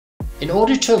In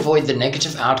order to avoid the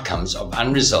negative outcomes of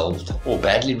unresolved or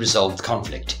badly resolved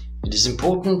conflict, it is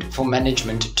important for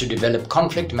management to develop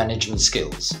conflict management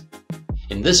skills.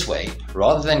 In this way,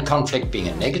 rather than conflict being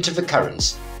a negative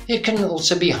occurrence, it can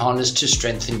also be harnessed to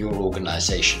strengthen your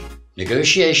organization.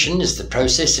 Negotiation is the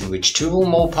process in which two or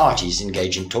more parties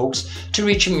engage in talks to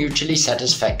reach a mutually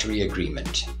satisfactory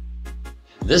agreement.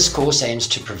 This course aims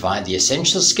to provide the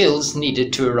essential skills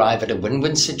needed to arrive at a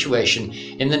win-win situation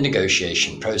in the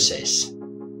negotiation process.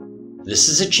 This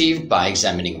is achieved by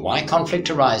examining why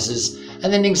conflict arises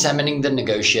and then examining the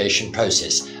negotiation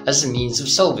process as a means of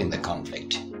solving the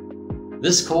conflict.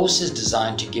 This course is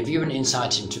designed to give you an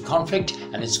insight into conflict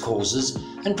and its causes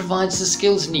and provides the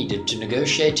skills needed to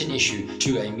negotiate an issue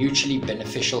to a mutually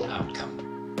beneficial outcome.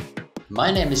 My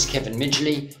name is Kevin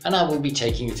Midgley, and I will be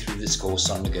taking you through this course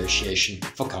on negotiation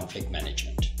for conflict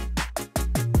management.